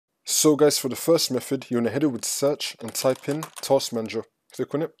So guys, for the first method, you want to head over to search and type in task manager.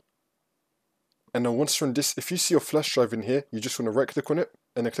 Click on it. And now once you're on this, if you see your flash drive in here, you just want to right click on it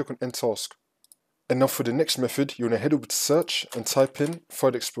and then click on end task. And now for the next method, you want to head over to search and type in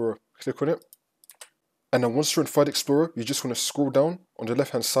File Explorer. Click on it. And now once you're in File Explorer, you just want to scroll down on the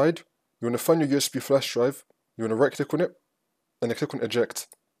left hand side. You want to find your USB flash drive. You want to right click on it and then click on eject.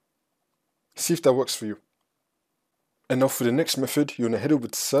 See if that works for you. And now for the next method, you want to head over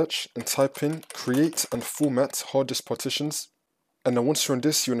to search and type in create and format hard disk partitions. And now once you're on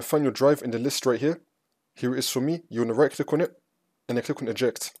this, you want to find your drive in the list right here. Here it is for me. You want to right click on it and then click on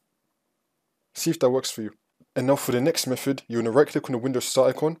eject. See if that works for you. And now for the next method, you want to right click on the Windows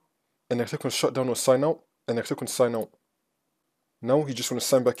Start icon and then click on shutdown or sign out and then click on sign out. Now you just want to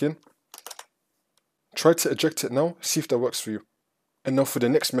sign back in. Try to eject it now, see if that works for you. And now for the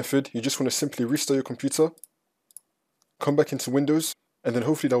next method, you just want to simply restart your computer, come back into Windows, and then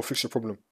hopefully that will fix your problem.